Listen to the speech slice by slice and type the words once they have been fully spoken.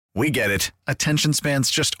We get it. Attention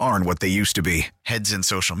spans just aren't what they used to be. Heads in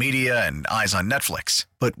social media and eyes on Netflix.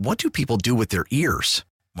 But what do people do with their ears?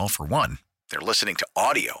 Well, for one, they're listening to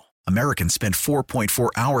audio. Americans spend 4.4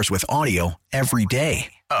 hours with audio every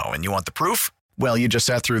day. Oh, and you want the proof? Well, you just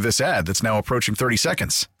sat through this ad that's now approaching 30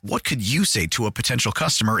 seconds. What could you say to a potential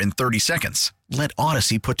customer in 30 seconds? Let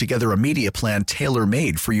Odyssey put together a media plan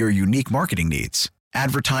tailor-made for your unique marketing needs.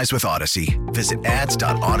 Advertise with Odyssey. Visit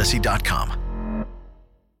ads.odyssey.com.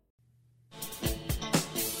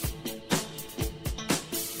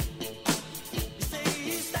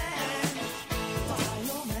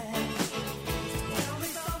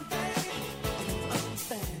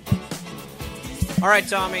 All right,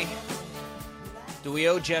 Tommy. Do we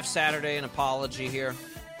owe Jeff Saturday an apology here?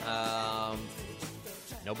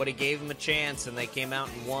 Nobody gave him a chance, and they came out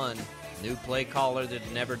and won. New play caller that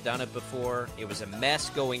had never done it before. It was a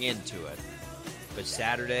mess going into it. But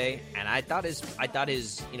Saturday, and I thought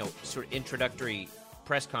his sort of introductory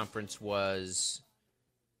press conference was,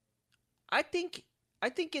 I think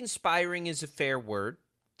inspiring is a fair word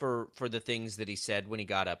for the things that he said when he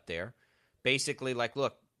got up there. Basically, like,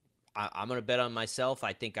 look, I'm going to bet on myself.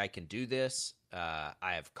 I think I can do this. I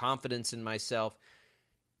have confidence in myself.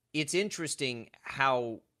 It's interesting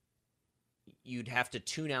how you'd have to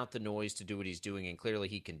tune out the noise to do what he's doing, and clearly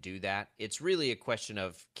he can do that. It's really a question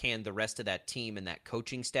of, can the rest of that team and that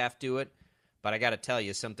coaching staff do it? But I got to tell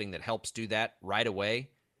you, something that helps do that right away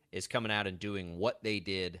is coming out and doing what they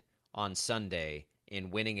did on Sunday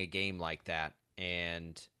in winning a game like that.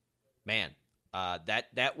 And, man,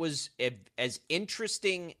 that was as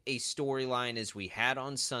interesting a storyline as we had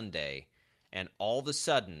on Sunday, and all of a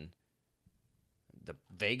sudden, the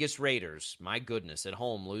Vegas Raiders, my goodness, at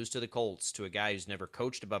home lose to the Colts, to a guy who's never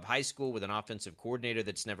coached above high school, with an offensive coordinator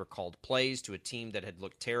that's never called plays, to a team that had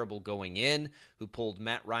looked terrible going in, who pulled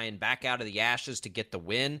Matt Ryan back out of the ashes to get the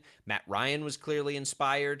win. Matt Ryan was clearly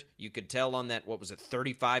inspired. You could tell on that,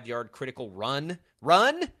 35-yard critical run?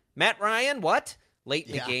 Matt Ryan, what? Late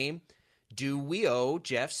in the game. Do we owe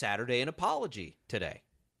Jeff Saturday an apology today?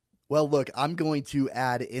 Well, look, I'm going to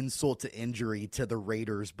add insult to injury to the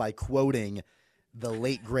Raiders by quoting the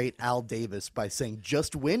late, great Al Davis by saying,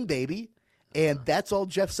 just win, baby. And that's all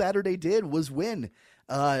Jeff Saturday did, was win.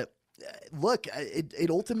 Look, it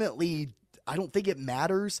ultimately, I don't think it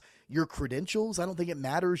matters your credentials. I don't think it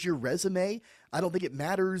matters your resume. I don't think it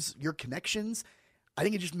matters your connections. I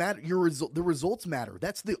think it just matters. The results matter.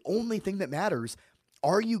 That's the only thing that matters.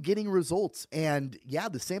 Are you getting results? And yeah,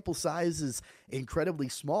 the sample size is incredibly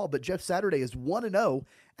small, but Jeff Saturday is 1-0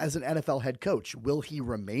 as an NFL head coach. Will he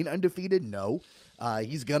remain undefeated? No.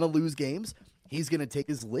 He's going to lose games. He's going to take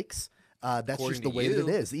his licks. That's According just the way you. that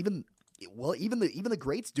it is. Even the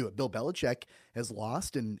greats do it. Bill Belichick has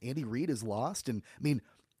lost, and Andy Reid has lost. And I mean,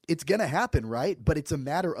 it's going to happen, right? But it's a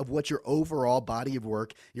matter of what your overall body of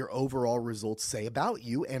work, your overall results say about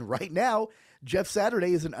you. And right now, Jeff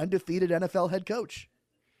Saturday is an undefeated NFL head coach.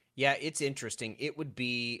 Yeah, it's interesting. It would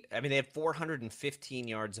be, they have 415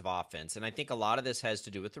 yards of offense, and I think a lot of this has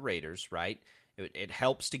to do with the Raiders, right? It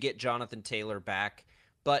helps to get Jonathan Taylor back,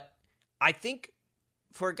 but I think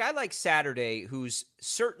for a guy like Saturday, who's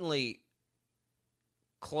certainly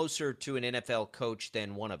closer to an NFL coach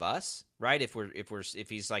than one of us, right? If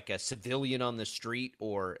he's like a civilian on the street,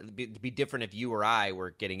 or it'd be different if you or I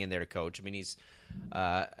were getting in there to coach. I mean, he's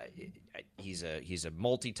a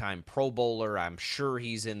multi-time Pro Bowler. I'm sure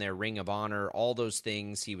he's in their Ring of Honor, all those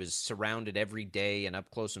things. He was surrounded every day and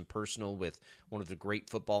up close and personal with one of the great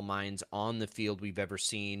football minds on the field we've ever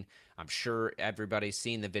seen. I'm sure everybody's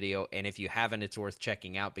seen the video, and if you haven't, it's worth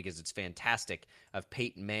checking out because it's fantastic, of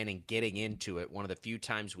Peyton Manning getting into it. One of the few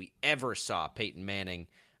times we ever saw Peyton Manning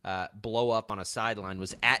blow up on a sideline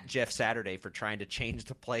was at Jeff Saturday for trying to change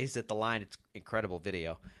the plays at the line. It's incredible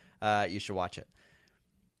video. You should watch it.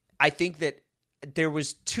 I think that there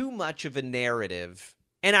was too much of a narrative,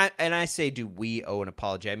 and I say, do we owe an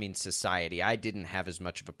apology? I mean, society. I didn't have as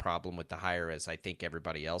much of a problem with the hire as I think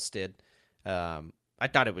everybody else did. I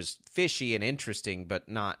thought it was fishy and interesting, but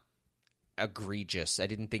not egregious. I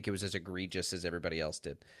didn't think it was as egregious as everybody else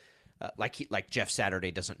did. Like Jeff Saturday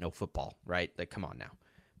doesn't know football, right? Like, come on now.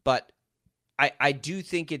 But I do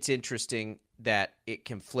think it's interesting that it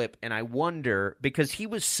can flip, and I wonder, because he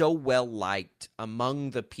was so well liked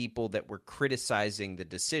among the people that were criticizing the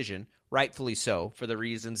decision, rightfully so, for the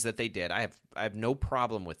reasons that they did. I have no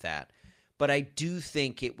problem with that. But I do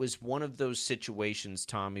think it was one of those situations,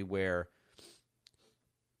 Tommy, where,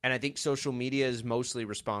 and I think social media is mostly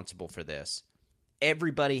responsible for this,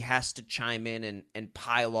 everybody has to chime in and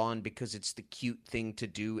pile on because it's the cute thing to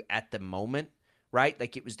do at the moment, right?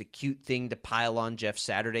 Like, it was the cute thing to pile on Jeff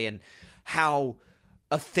Saturday, and how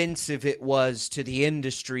offensive it was to the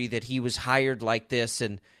industry that he was hired like this.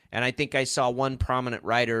 And I think I saw one prominent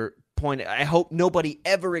writer point, I hope nobody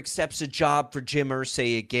ever accepts a job for Jim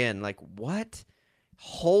Irsay again. Like, what?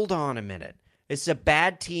 Hold on a minute. It's a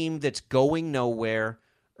bad team that's going nowhere.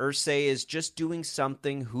 Irsay is just doing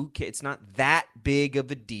something. It's not that big of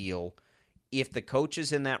a deal. If the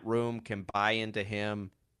coaches in that room can buy into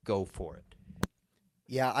him, go for it.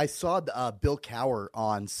 Yeah, I saw Bill Cowher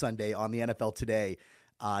on Sunday on the NFL Today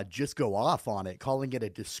just go off on it, calling it a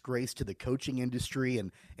disgrace to the coaching industry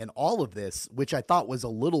and all of this, which I thought was a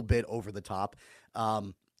little bit over the top.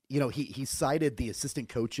 He cited the assistant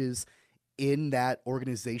coaches in that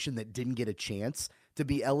organization that didn't get a chance to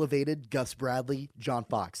be elevated, Gus Bradley, John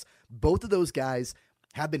Fox. Both of those guys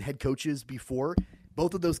have been head coaches before.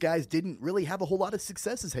 Both of those guys didn't really have a whole lot of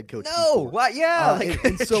success as head coaches. No, what? Yeah.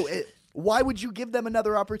 Why would you give them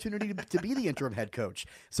another opportunity to be the interim head coach?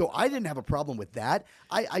 So I didn't have a problem with that.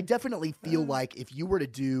 I definitely feel like if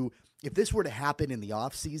this were to happen in the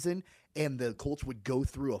offseason and the Colts would go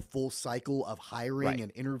through a full cycle of hiring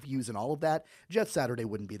and interviews and all of that, Jeff Saturday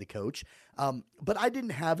wouldn't be the coach. But I didn't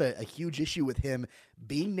have a huge issue with him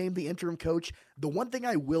being named the interim coach. The one thing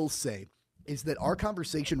I will say is that our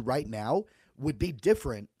conversation right now would be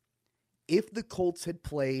different if the Colts had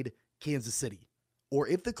played Kansas City, or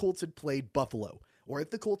if the Colts had played Buffalo, or if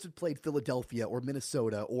the Colts had played Philadelphia or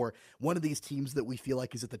Minnesota or one of these teams that we feel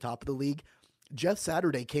like is at the top of the league. Jeff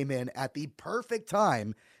Saturday came in at the perfect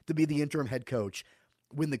time to be the interim head coach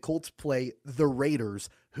when the Colts play the Raiders,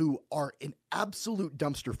 who are an absolute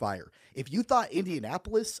dumpster fire. If you thought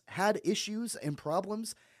Indianapolis had issues and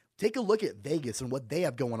problems, take a look at Vegas and what they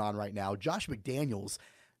have going on right now. Josh McDaniels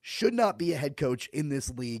should not be a head coach in this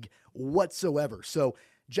league whatsoever. So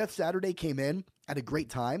Jeff Saturday came in at a great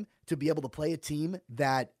time to be able to play a team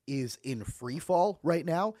that is in free fall right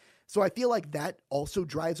now. So I feel like that also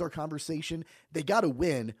drives our conversation. They got to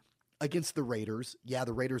win against the Raiders. Yeah,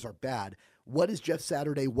 the Raiders are bad. What is Jeff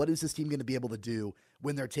Saturday? What is this team going to be able to do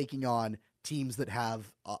when they're taking on teams that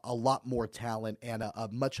have a lot more talent and a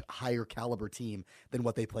much higher caliber team than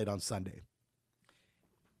what they played on Sunday?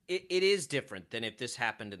 It is different than if this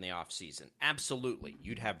happened in the offseason. Absolutely.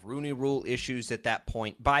 You'd have Rooney Rule issues at that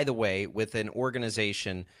point. By the way, with an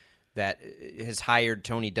organization that has hired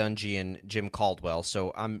Tony Dungy and Jim Caldwell,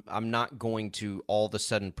 so I'm not going to all of a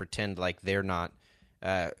sudden pretend like they're not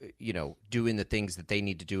doing the things that they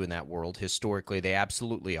need to do in that world. Historically, they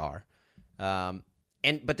absolutely are.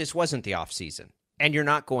 But this wasn't the offseason, and you're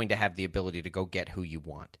not going to have the ability to go get who you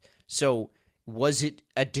want. So was it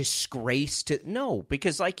a disgrace to – no,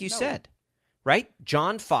 because like you said, right?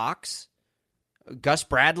 John Fox, Gus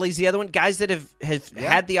Bradley's the other one, guys that have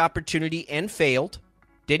had the opportunity and failed,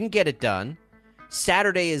 didn't get it done.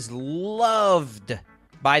 Saturday is loved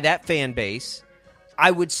by that fan base.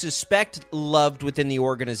 I would suspect loved within the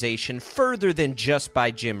organization further than just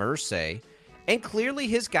by Jim Irsay. And clearly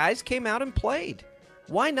his guys came out and played.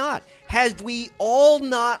 Why not? Have we all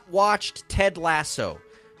not watched Ted Lasso?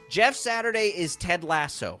 Jeff Saturday is Ted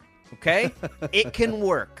Lasso, okay? It can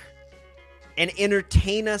work and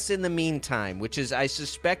entertain us in the meantime, which is, I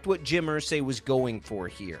suspect, what Jim Irsay was going for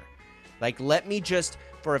here. Like, let me just,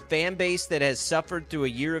 for a fan base that has suffered through a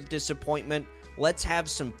year of disappointment, let's have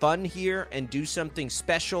some fun here and do something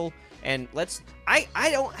special. And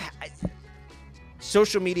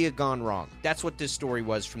social media gone wrong. That's what this story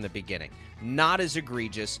was from the beginning. Not as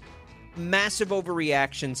egregious. Massive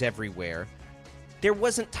overreactions everywhere. There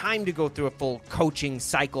wasn't time to go through a full coaching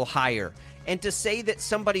cycle hire. And to say that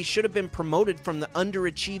somebody should have been promoted from the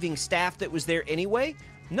underachieving staff that was there anyway,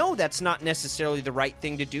 no, that's not necessarily the right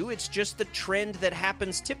thing to do. It's just the trend that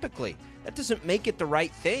happens typically. That doesn't make it the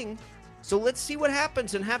right thing. So let's see what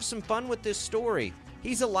happens and have some fun with this story.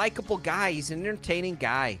 He's a likable guy. He's an entertaining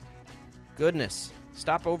guy. Goodness,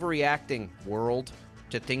 stop overreacting, world,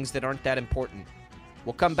 to things that aren't that important.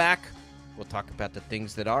 We'll come back. We'll talk about the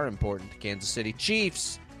things that are important to Kansas City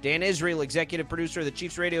Chiefs. Dan Israel, executive producer of the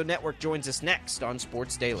Chiefs Radio Network, joins us next on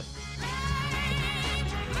Sports Daily.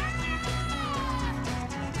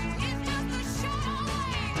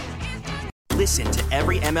 Listen to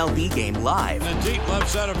every MLB game live. In the deep left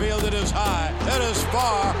center field, it is high, it is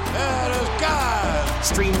far, it is gone.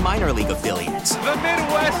 Stream minor league affiliates. The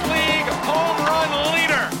Midwest League home run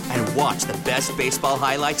leader. And watch the best baseball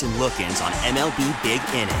highlights and look-ins on MLB Big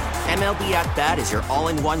Inning. MLB At Bat is your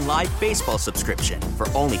all-in-one live baseball subscription for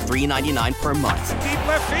only $3.99 per month. Deep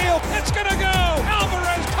left field, it's gonna go.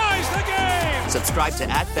 Alvarez ties the game. Subscribe to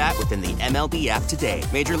At Bat within the MLB app today.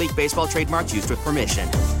 Major League Baseball trademarks used with permission.